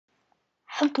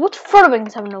What's Frodo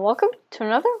and welcome to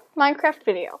another Minecraft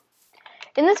video.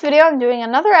 In this video, I'm doing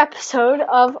another episode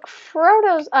of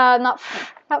Frodo's, not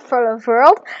Frodo's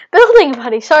World, Building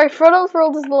Buddy. Sorry, Frodo's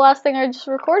World is the last thing I just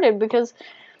recorded because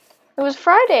it was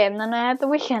Friday and then I had the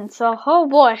weekend, so, oh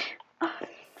boy.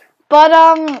 But,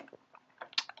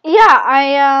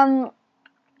 yeah,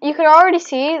 you could already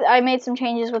see I made some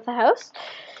changes with the house.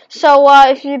 So,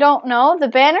 if you don't know, the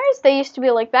banners, they used to be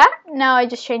like that. Now I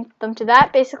just changed them to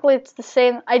that. Basically, it's the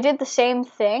same. I did the same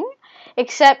thing,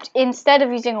 except instead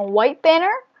of using a white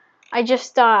banner, I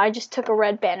just took a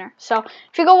red banner. So,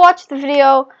 if you go watch the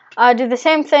video, do the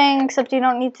same thing, except you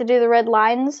don't need to do the red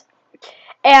lines.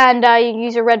 And you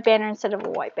use a red banner instead of a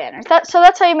white banner. So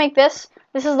that's how you make this.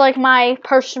 This is like my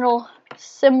personal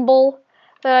symbol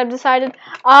that I've decided.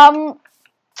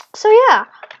 So yeah.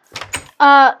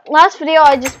 Last video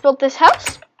I just built this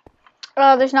house.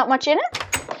 There's not much in it.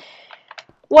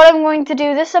 What I'm going to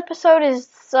do this episode is,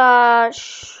 I'm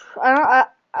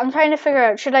trying to figure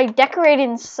out, should I decorate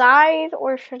inside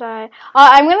or should I'm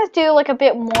going to do like a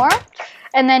bit more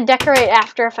and then decorate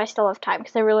after if I still have time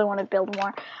because I really want to build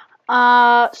more.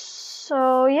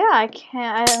 So yeah, I'm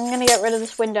going to get rid of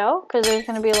this window because there's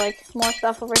going to be like more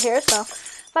stuff over here, so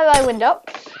bye-bye window.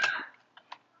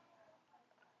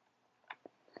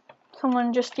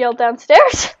 Someone just yelled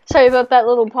downstairs. Sorry about that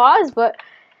little pause, but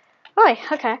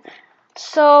okay.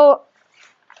 So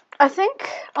I think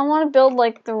I want to build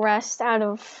like the rest out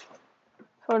of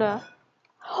sort of.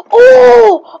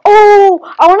 Oh!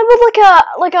 I want to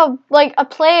build like a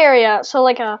play area, so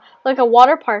like a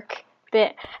water park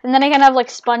bit, and then I can have like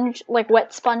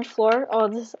wet sponge floor.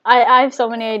 Oh, I have so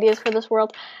many ideas for this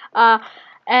world, and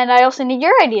I also need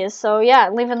your ideas. So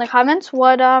yeah, leave in the comments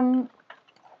what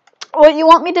you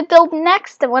want me to build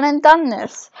next when I'm done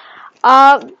this.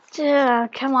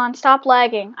 Come on, stop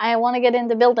lagging. I want to get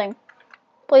into building.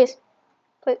 Please.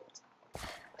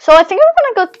 So I think I'm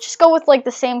gonna just go with like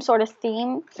the same sort of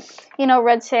theme. You know,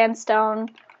 red sandstone,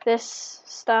 this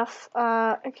stuff.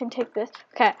 I can take this.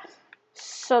 Okay.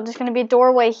 So there's gonna be a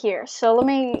doorway here. So let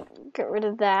me get rid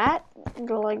of that.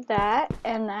 Go like that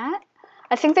and that.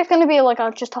 I think there's gonna be like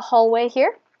just a hallway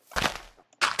here.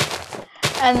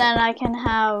 And then I can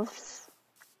have,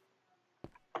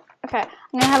 okay, I'm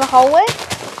going to have a hallway.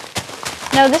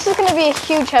 Now this is going to be a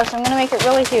huge house. I'm going to make it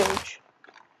really huge.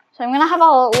 So I'm going to have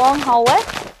a long hallway.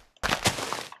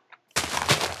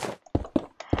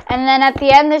 And then at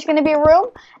the end there's going to be a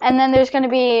room. And then there's going to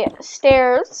be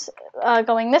stairs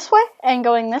going this way and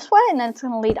going this way. And then it's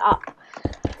going to lead up.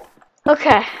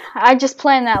 Okay, I just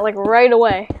planned that like right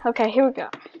away. Okay, here we go.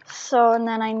 So, and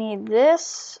then I need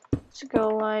this to go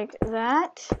like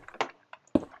that.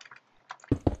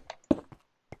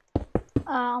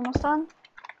 Almost done.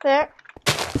 There.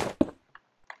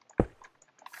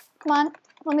 Come on.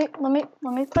 Let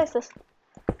me place this.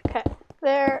 Okay.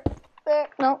 There.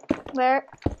 No. There.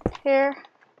 Here.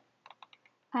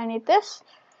 I need this.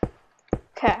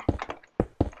 Okay.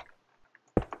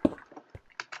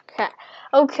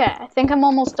 Okay. I think I'm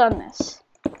almost done this.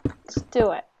 Let's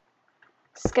do it.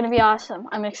 It's gonna be awesome.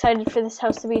 I'm excited for this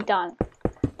house to be done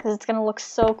because it's gonna look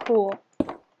so cool.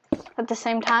 At the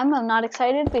same time, I'm not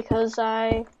excited because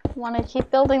I want to keep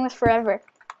building this forever.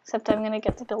 Except I'm gonna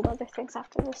get to build other things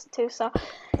after this too. So,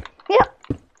 yeah,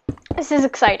 this is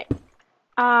exciting.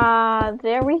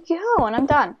 There we go, and I'm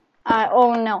done.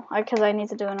 Oh no, because I need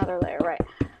to do another layer, right?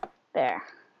 There.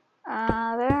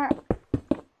 There.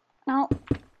 No.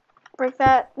 Break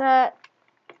that.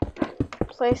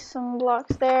 Place some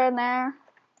blocks there and there.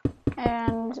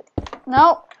 And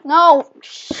no,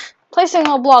 placing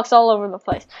all blocks all over the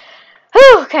place.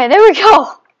 Whew, okay, there we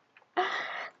go. I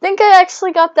think I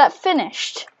actually got that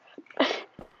finished.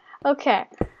 Okay,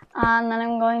 and then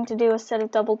I'm going to do a set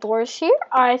of double doors here.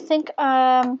 I think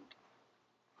we're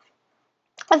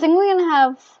gonna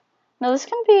have. No, this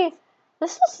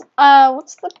is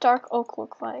what's the dark oak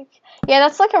look like? Yeah,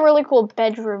 that's like a really cool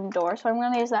bedroom door. So I'm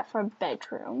gonna use that for a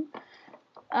bedroom.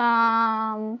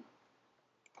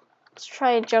 Let's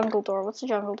try a jungle door. What's a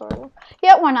jungle door?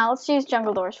 Yeah, why not? Let's use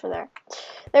jungle doors for there.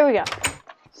 There we go.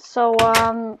 So,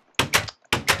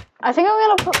 I think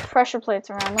I'm gonna put pressure plates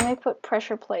around. Let me put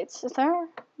pressure plates. Is there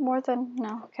more than...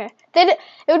 No, okay. It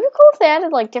would be cool if they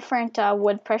added, like, different,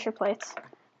 wood pressure plates.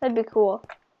 That'd be cool.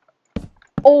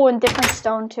 Oh, and different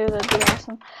stone, too. That'd be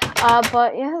awesome.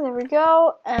 But, yeah, there we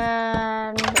go.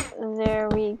 And there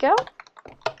we go.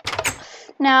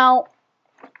 Now...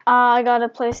 I gotta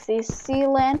place these sea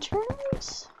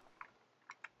lanterns.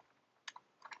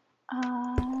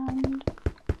 And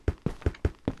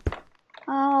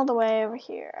all the way over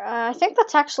here. I think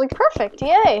that's actually perfect.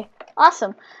 Yay!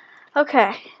 Awesome.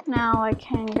 Okay, now I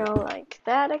can go like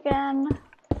that again.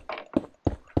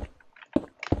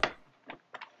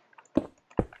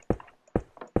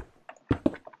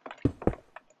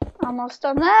 Almost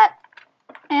done that.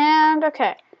 And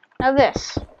okay, now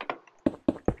this.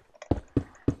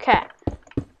 Okay,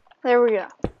 there we go.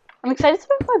 I'm excited to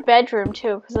make my bedroom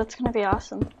too, because that's going to be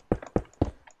awesome. I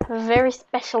have a very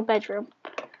special bedroom.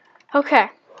 Okay,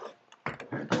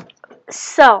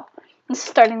 so this is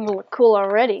starting to look cool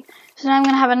already. So now I'm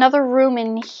going to have another room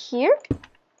in here.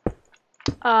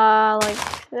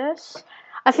 Like this.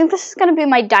 I think this is going to be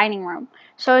my dining room.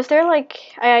 So is there like,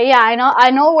 yeah, I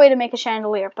know a way to make a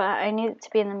chandelier, but I need it to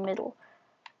be in the middle.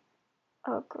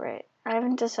 Oh, great. I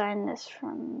haven't designed this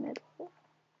from the middle.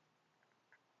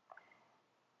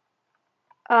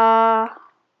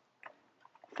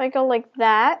 If I go like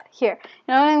that, here.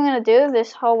 You know what I'm going to do?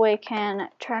 This hallway can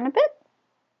turn a bit.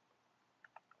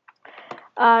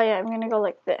 Yeah, I'm going to go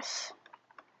like this.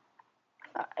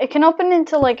 It can open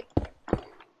into like,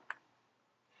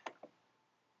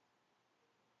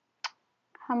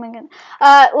 how am I going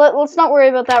to, let's not worry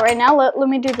about that right now. Let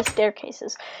me do the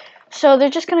staircases. So they're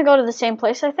just going to go to the same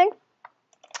place, I think.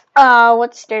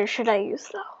 What stairs should I use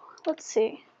though? Let's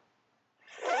see.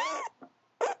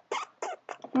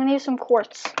 I'm going to use some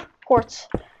quartz.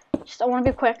 Just, I want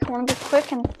to be quick. I want to be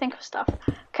quick and think of stuff.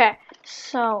 Okay,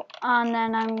 so, and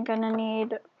then I'm going to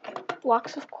need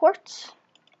blocks of quartz.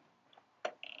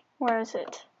 Where is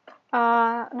it? No,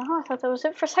 I thought that was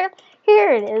it for a second.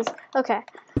 Here it is. Okay.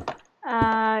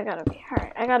 I gotta be,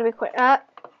 alright, I gotta be quick.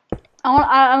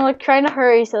 I'm like trying to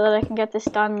hurry so that I can get this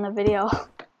done in the video.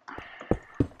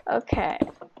 Okay.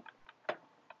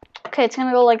 Okay, it's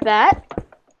gonna go like that.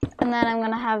 And then I'm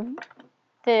gonna have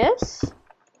this.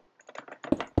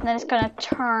 And then it's gonna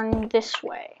turn this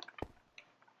way.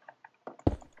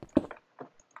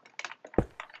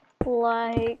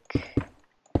 Like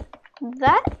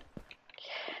that.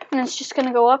 And it's just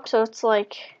gonna go up, so it's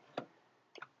like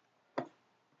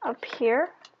up here.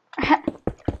 Let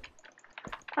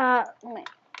me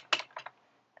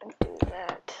do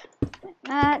that. Like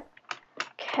that.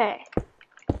 Okay.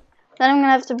 Then I'm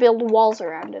gonna have to build walls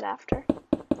around it after.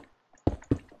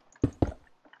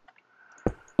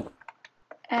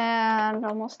 And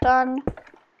almost done.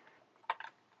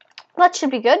 That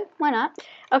should be good. Why not?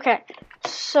 Okay.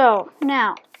 So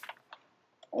now,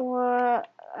 what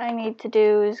I need to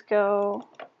do is go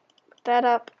put that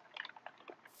up,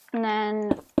 and then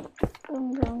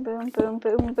boom, boom, boom, boom,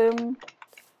 boom, boom,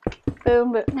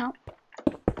 boom, boom. No,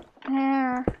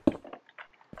 there.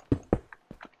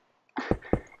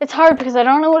 It's hard because I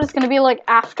don't know what it's gonna be like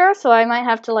after, so I might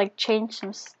have to like change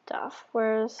some stuff.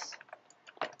 Where's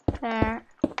there?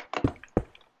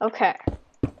 Okay.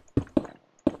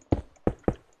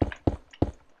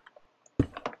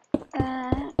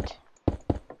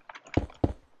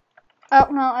 Oh,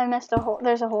 no, I missed a hole.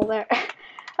 There's a hole there.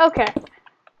 Okay.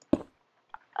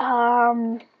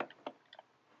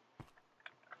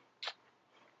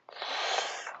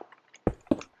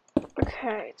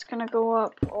 Okay, it's gonna go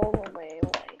up all the way,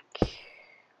 like...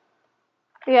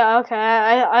 Yeah, okay,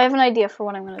 I have an idea for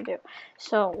what I'm gonna do.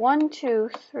 So, 1, 2,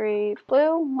 3,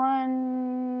 blue,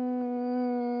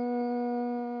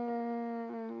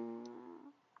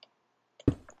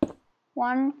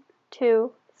 1,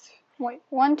 2, wait,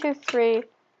 1, 2, 3,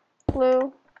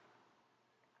 blue.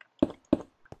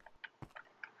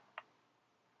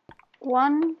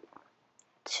 1,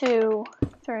 2,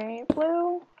 3,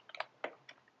 blue.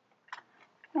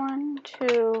 1,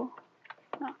 2,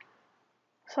 no.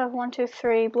 So I have 1, 2,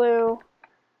 3, blue.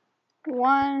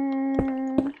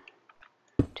 1,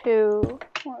 2,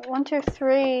 1, 2,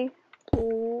 3,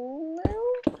 blue.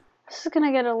 This is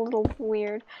gonna get a little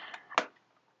weird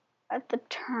at the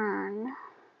turn.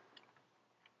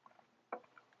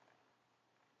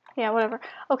 Yeah, whatever.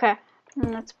 Okay,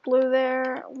 and that's blue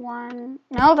there. 1.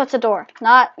 No, that's a door.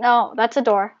 No, that's a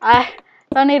door. I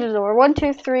don't need a door. 1,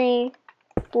 2, 3,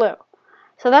 blue.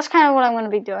 So that's kind of what I'm going to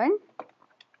be doing.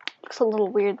 Looks a little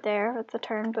weird there at the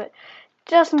turn, but it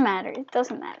doesn't matter. It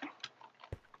doesn't matter.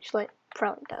 Actually, it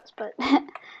probably does, but I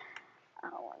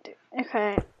don't want to.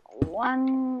 Okay,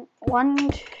 1,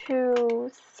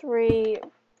 2, 3,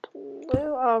 blue.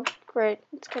 Oh, great.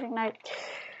 It's getting night.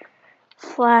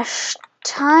 Flash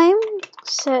time,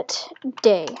 set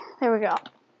day. There we go.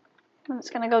 And it's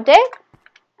gonna go day,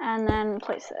 and then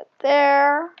place that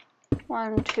there.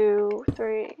 1, 2,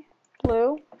 3,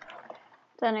 blue.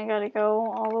 Then I gotta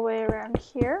go all the way around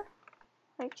here,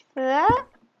 like that.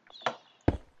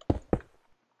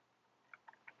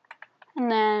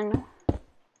 And then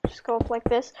just go up like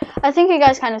this. I think you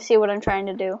guys kind of see what I'm trying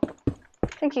to do. I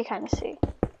think you kind of see.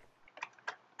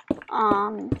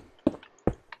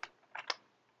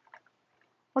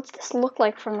 What's this look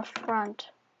like from the front?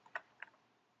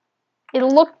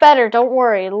 It'll look better, don't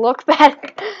worry, it'll look better.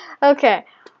 Okay.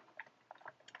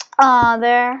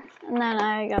 There, and then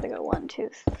I gotta go 1, 2,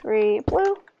 3,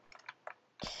 blue.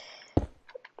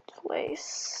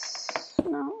 Place,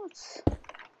 no, it's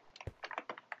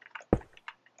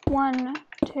 1,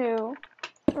 2,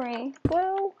 3,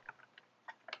 blue.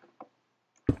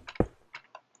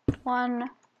 1,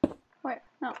 wait,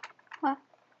 no, what?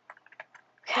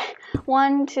 Okay,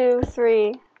 1, 2,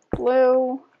 3,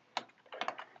 blue.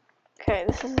 Okay,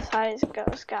 this is as high as it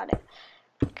goes, got it.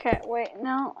 Okay, wait,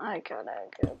 no, I gotta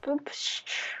go, boop.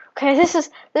 Okay, this is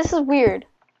weird.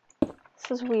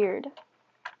 This is weird.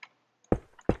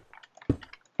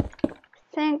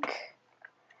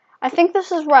 I think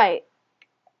this is right.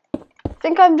 I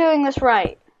think I'm doing this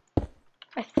right.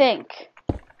 I think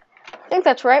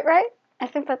that's right? I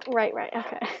think that's right,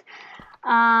 okay.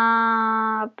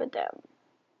 But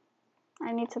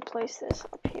I need to place this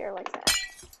up here like that.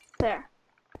 There.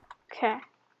 Okay.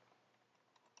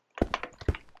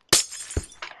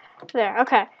 There,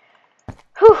 okay.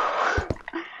 Whew.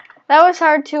 That was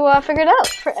hard to figure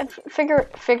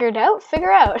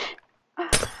out.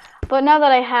 But now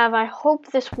that I have, I hope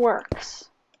this works.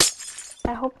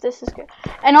 I hope this is good.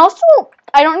 And also,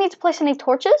 I don't need to place any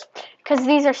torches because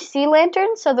these are sea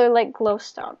lanterns, so they're like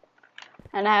glowstone.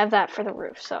 And I have that for the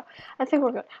roof, so I think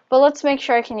we're good. But let's make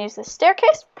sure I can use this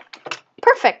staircase.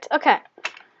 Perfect, okay.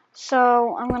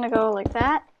 So I'm gonna go like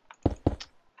that.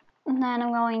 And then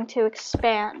I'm going to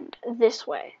expand this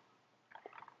way.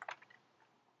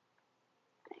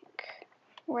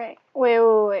 Wait.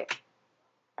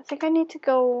 I think I need to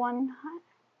go one high.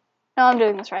 No, I'm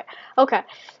doing this right. Okay,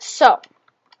 so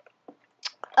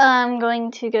I'm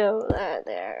going to go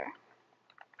there.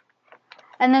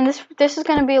 And then this is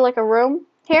going to be like a room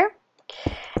here.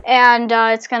 And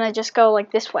it's going to just go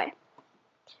like this way.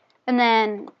 And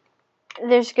then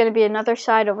there's going to be another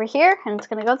side over here, and it's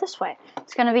going to go this way.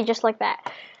 It's going to be just like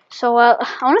that. So I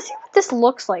want to see what this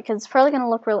looks like, because it's probably going to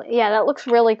look really, yeah, that looks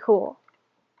really cool.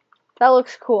 That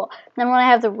looks cool. And then when I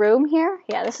have the room here,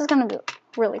 yeah, this is going to be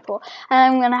really cool. And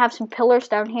I'm going to have some pillars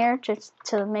down here just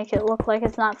to make it look like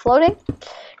it's not floating,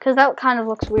 because that kind of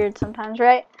looks weird sometimes,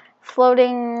 right?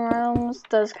 Floating rooms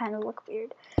does kind of look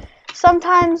weird.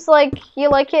 Sometimes, like, you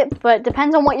like it, but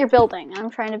depends on what you're building. I'm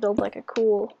trying to build, like, a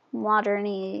cool,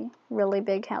 modern-y, really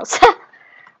big house.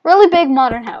 Really big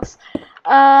modern house.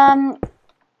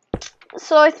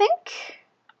 So I think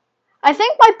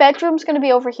my bedroom's going to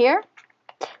be over here.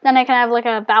 Then I can have, like,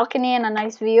 a balcony and a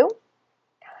nice view.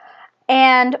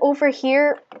 And over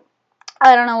here,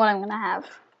 I don't know what I'm going to have.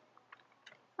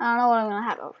 I don't know what I'm going to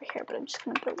have over here, but I'm just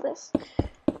going to build this.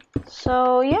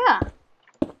 So, yeah.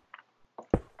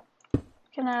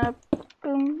 Gonna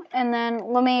boom, and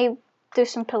then let me do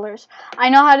some pillars. I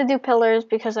know how to do pillars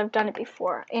because I've done it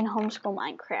before in Homeschool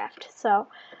Minecraft. So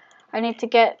I need to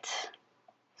get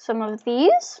some of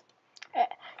these.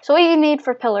 So what you need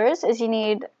for pillars is you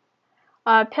need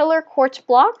pillar quartz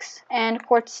blocks and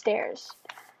quartz stairs.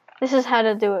 This is how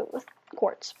to do it with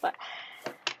quartz, but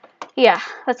yeah,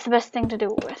 that's the best thing to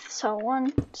do it with. So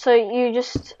you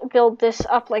just build this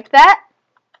up like that.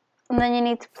 And then you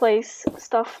need to place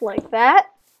stuff like that.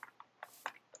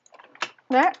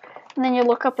 There. And then you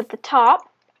look up at the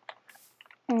top.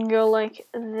 And go like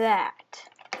that.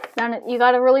 Then you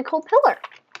got a really cool pillar.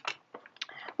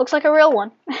 Looks like a real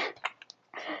one.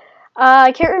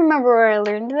 I can't remember where I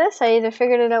learned this. I either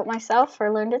figured it out myself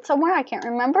or learned it somewhere. I can't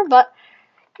remember. But,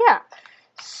 yeah.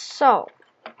 So,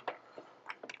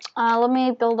 let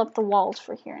me build up the walls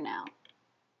for here now.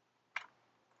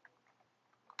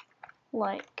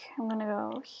 Like, I'm gonna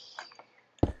go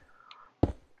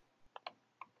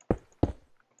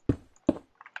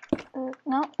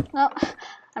no,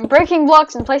 I'm breaking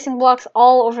blocks and placing blocks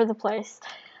all over the place.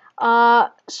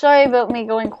 Sorry about me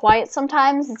going quiet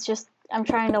sometimes. It's just I'm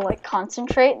trying to like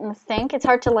concentrate and think. It's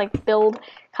hard to like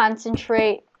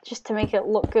concentrate just to make it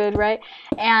look good, right?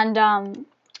 And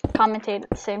commentate at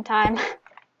the same time.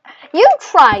 You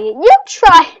try it.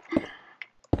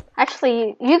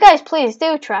 Actually, you guys please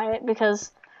do try it,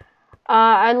 because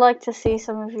I'd like to see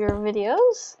some of your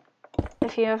videos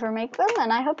if you ever make them,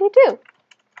 and I hope you do.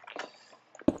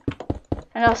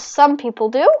 I know some people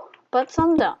do, but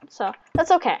some don't, so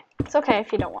that's okay. It's okay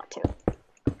if you don't want to.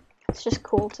 It's just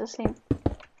cool to see.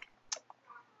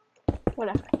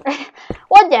 Whatever.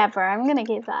 Whatever, I'm gonna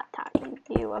give up talking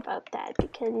to you about that,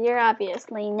 because you're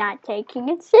obviously not taking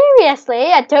it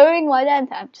seriously at doing what I'm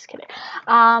just kidding.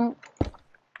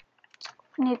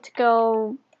 Need to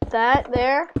go that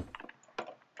there.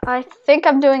 I think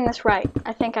I'm doing this right.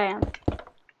 I think I am.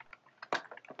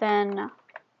 Then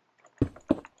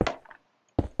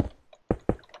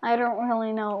I don't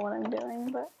really know what I'm doing,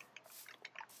 but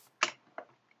I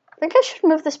think I should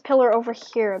move this pillar over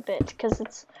here a bit because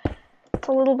it's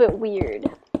a little bit weird.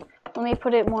 Let me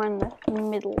put it more in the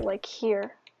middle, like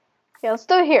here. Yeah, let's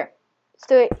do it here. Let's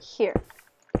do it here.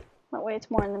 That way it's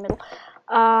more in the middle.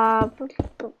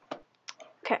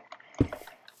 Okay.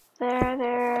 There, and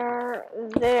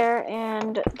there.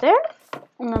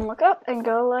 And then look up and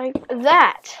go like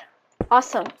that.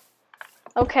 Awesome.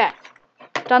 Okay.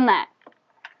 Done that.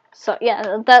 So,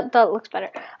 yeah, that looks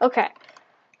better. Okay.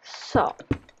 So,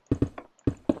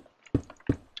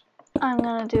 I'm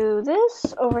gonna do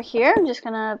this over here. I'm just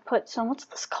gonna put some, what's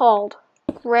this called?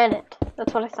 Granite.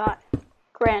 That's what I thought.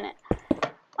 Granite.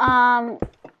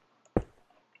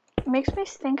 Makes me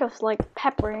think of like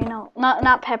pepper, you know,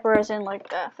 not pepper as in like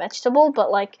a vegetable,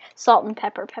 but like salt and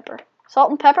pepper. Salt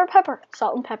and pepper.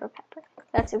 Salt and pepper.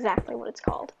 That's exactly what it's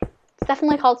called. It's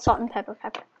definitely called salt and pepper.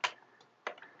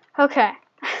 Okay.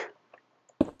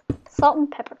 Salt and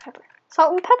pepper.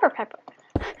 Salt and pepper.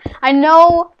 I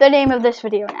know the name of this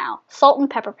video now. Salt and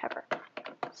pepper.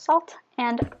 Salt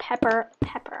and pepper.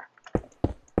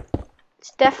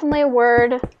 It's definitely a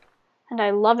word. And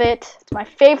I love it. It's my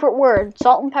favorite word.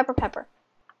 Salt and pepper.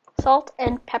 Salt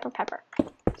and pepper.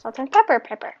 Salt and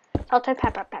pepper. Salt and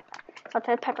pepper.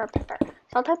 Salt and pepper.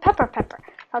 Salt and pepper.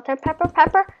 Salt and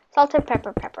pepper. Salt and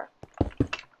pepper.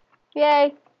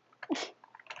 Yay.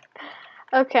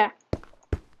 Okay.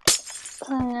 So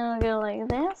I'm gonna go like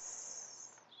this.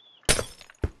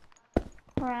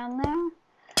 Around there.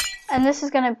 And this is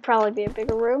gonna probably be a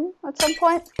bigger room at some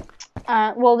point.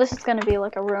 Well, this is gonna be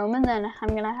like a room, and then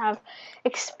I'm gonna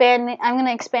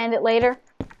expand it later.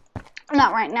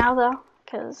 Not right now though,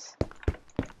 because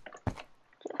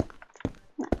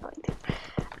not going to.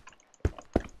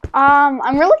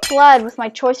 I'm really glad with my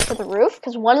choice for the roof,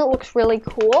 because one, it looks really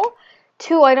cool.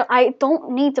 Two, I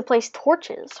don't need to place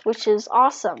torches, which is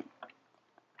awesome.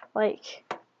 Like,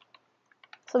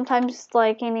 sometimes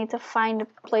like you need to find a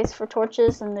place for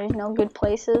torches, and there's no good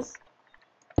places.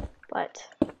 But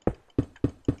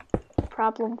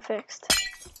problem fixed.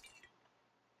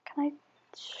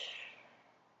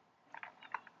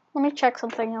 Let me check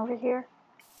something over here.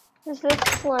 Is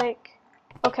this like,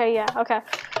 okay, yeah, okay.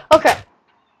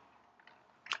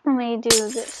 Let me do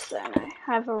this then. I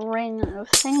have a ring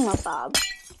of thingamabob.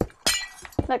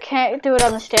 I can't do it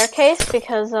on the staircase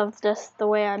because of just the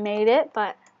way I made it,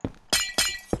 but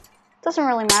it doesn't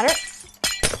really matter.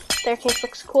 Staircase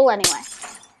looks cool anyway.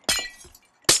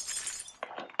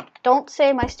 Don't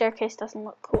say my staircase doesn't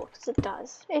look cool, because it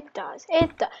does. It does.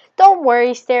 Don't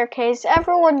worry, staircase.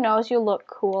 Everyone knows you look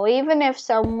cool, even if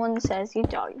someone says you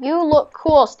don't. You look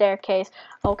cool, staircase.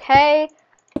 Okay?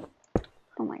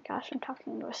 Oh my gosh, I'm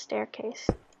talking to a staircase.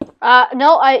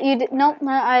 No, I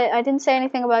didn't say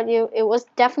anything about you. It was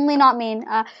definitely not mean.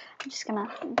 I'm just gonna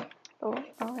go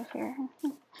over here.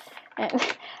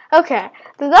 Okay,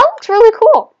 that looks really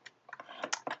cool.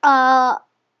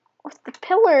 With the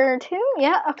pillar too?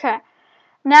 Yeah, okay.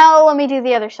 Now let me do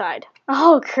the other side.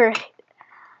 Oh, great.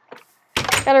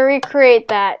 Gotta recreate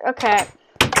that. Okay.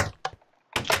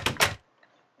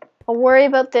 I'll worry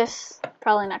about this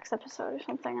probably next episode or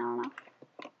something. I don't know.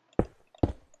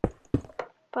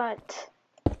 But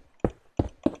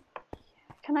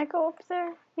can I go up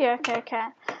there? Yeah, okay, I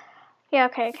can. Yeah,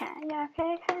 okay, I can. Yeah,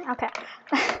 okay, I can. Okay.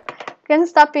 I'm gonna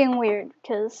stop being weird,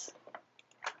 because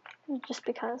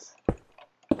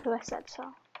I said so.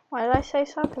 Why did I say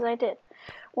so? Because I did.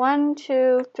 1,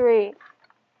 2, 3.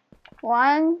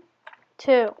 1,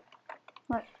 2.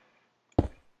 Look.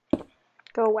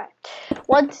 Go away.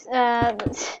 What?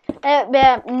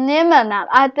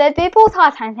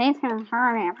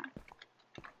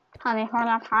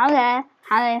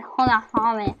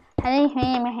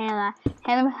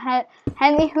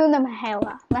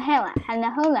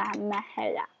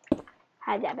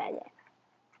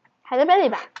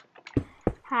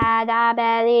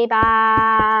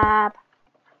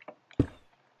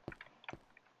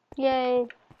 Yay.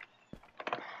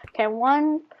 Okay,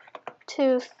 1,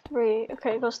 2, 3.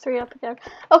 Okay, it goes 3 up again.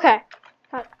 Okay.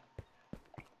 Got it.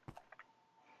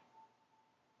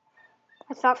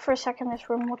 I thought for a second this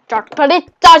room looked dark, but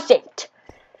it doesn't.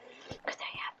 Because I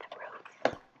have the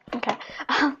roof. Okay.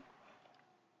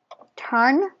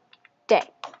 Turn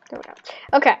day. There we go.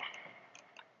 Okay.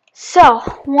 So,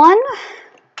 1.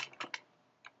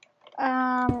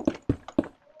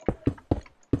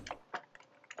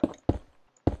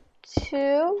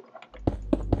 2.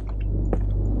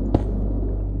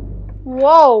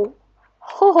 Whoa.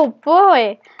 Oh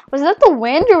boy. Was that the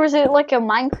wind or was it like a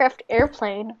Minecraft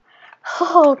airplane?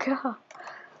 Oh god.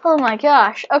 Oh my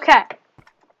gosh. Okay.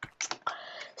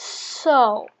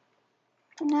 So,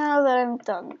 now that I'm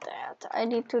done with that, I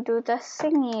need to do the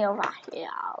thingy over here.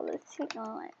 Let's see.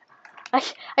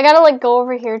 I gotta like go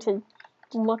over here to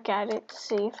look at it to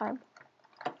see if I'm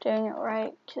doing it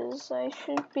right, because I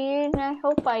should be, and I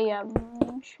hope I am.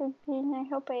 Should be, and I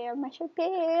hope I am. I should be,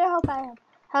 and I hope I am.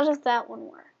 How does that one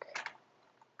work?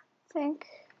 I think.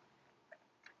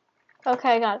 Okay,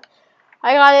 I got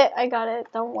it. I got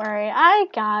it. Don't worry. I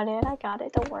got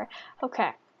it. Don't worry.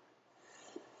 Okay.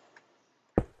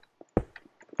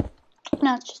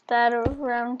 Now it's just that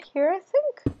around here, I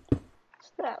think.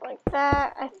 Just that like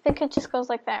that. I think it just goes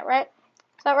like that, right?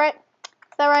 Is that right?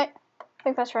 Is that right? I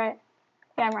think that's right.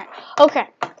 Yeah, I'm right. Okay.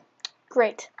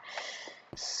 Great.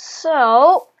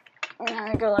 So, I'm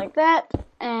gonna go like that.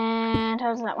 And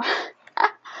how does that work?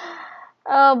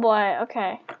 Oh boy.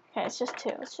 Okay. Okay, it's just two.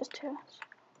 It's just two.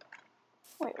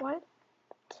 Wait, what?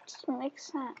 That doesn't make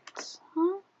sense.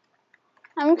 Huh?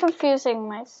 I'm confusing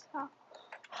myself.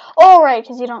 Oh, right,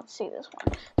 because you don't see this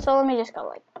one. So let me just go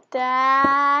like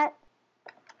that.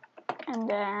 And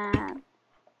then.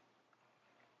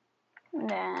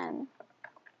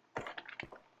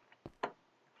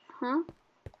 Huh?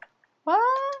 What?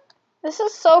 This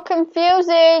is so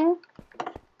confusing.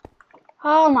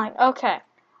 Oh my, okay.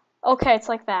 Okay, it's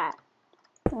like that.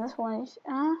 And this one is,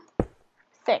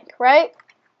 think, right?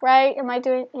 Right? Am I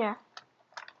doing, yeah.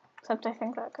 Except I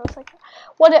think that goes like that.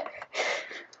 What it,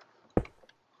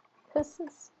 this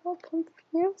is so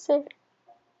confusing.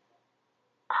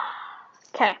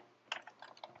 Okay.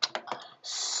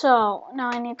 So, now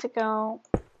I need to go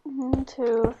 1,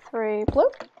 2, 3,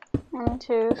 blue. 1,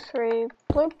 2, 3,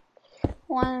 blue.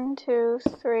 1, 2,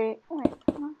 3, wait.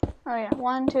 Oh yeah,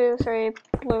 1, 2, 3,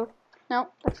 blue. No,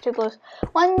 that's 2 blues.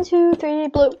 1, 2, 3,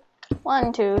 blue.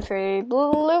 1, 2, 3,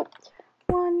 blue.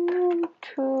 1,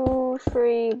 2,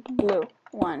 3, blue.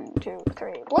 1, 2,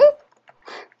 3, blue.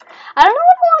 I don't know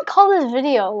what I want to call this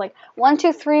video. Like 1,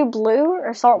 2, 3, blue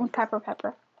or salt and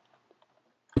pepper.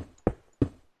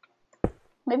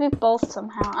 Maybe both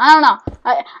somehow. I don't know.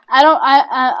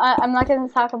 I'm not going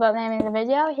to talk about naming the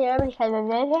video here because the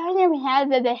video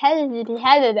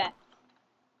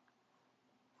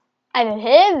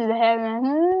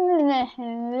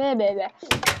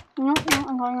No,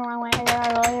 I'm going the wrong way. I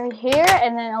gotta go over here,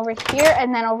 and then over here,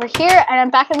 and then over here, and I'm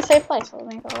back in the same place. So let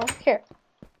me go over here.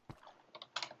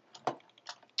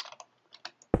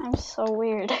 I'm so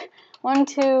weird. 1,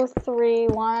 2, 3,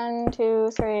 1,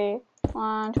 2, 3,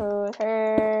 1, 2,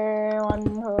 3, 1,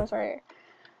 2, 3.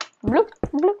 Bloop,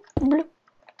 bloop, bloop,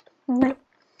 bloop.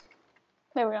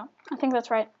 There we go. I think that's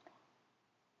right.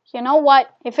 You know what?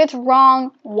 If it's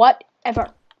wrong,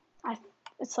 whatever.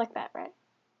 It's like that, right?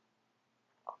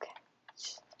 Okay.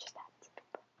 Just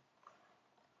that.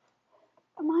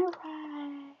 Am I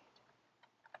right?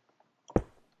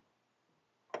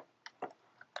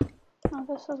 Oh,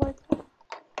 this is like that.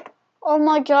 Oh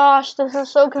my gosh, this is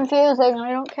so confusing.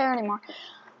 I don't care anymore.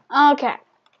 Okay.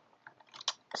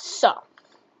 So,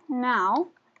 now,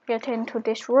 get into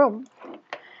this room.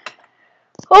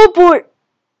 Oh boy!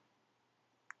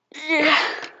 Yeah.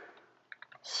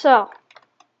 So,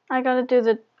 I gotta do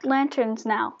the lanterns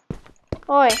now.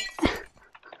 Oi.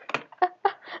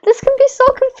 This can be so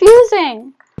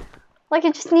confusing. Like,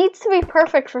 it just needs to be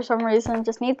perfect for some reason. It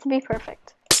just needs to be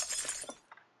perfect.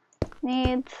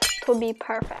 Needs to be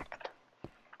perfect.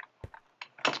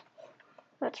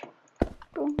 Let's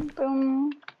boom,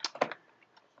 boom.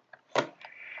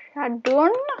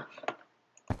 Done.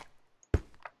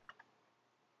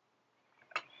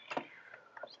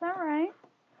 Is that right?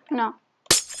 No.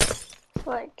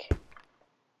 Like,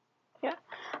 yeah.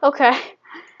 Okay.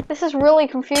 This is really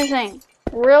confusing.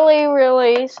 Really,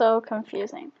 really so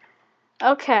confusing.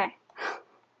 Okay.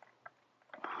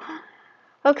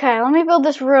 Okay, let me build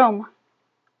this room.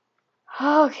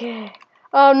 Okay.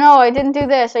 Oh no, I didn't do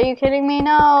this. Are you kidding me?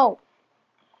 No.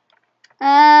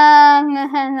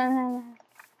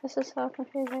 This is so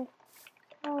confusing.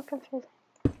 So confusing.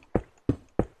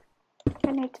 What do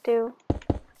I need to do?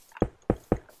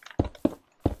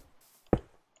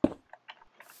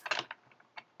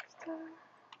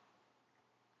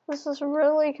 This is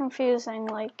really confusing.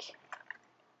 Like,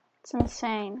 it's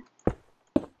insane.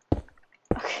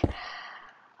 Okay.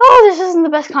 Oh, this isn't the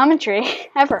best commentary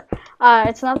ever.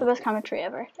 It's not the best commentary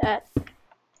ever.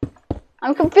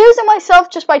 I'm confusing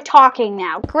myself just by talking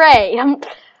now. Great.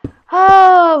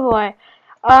 Oh boy.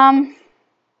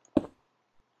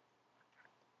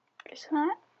 Is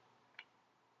that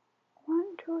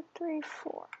 1, 2, 3,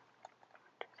 4?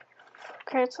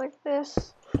 Okay, it's like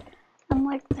this. And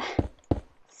something like that.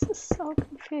 This is so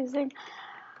confusing.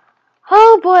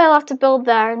 Oh boy, I'll have to build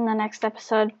that in the next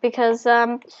episode because,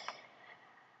 yeah,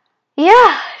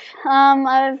 I'm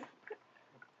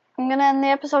gonna end the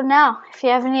episode now. If you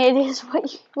have any ideas what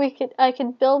I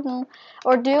could build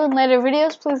or do in later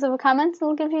videos, please leave a comment and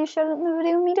I'll give you a shout out in the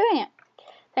video of me doing it.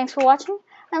 Thanks for watching,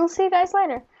 and I'll see you guys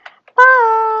later. Bye!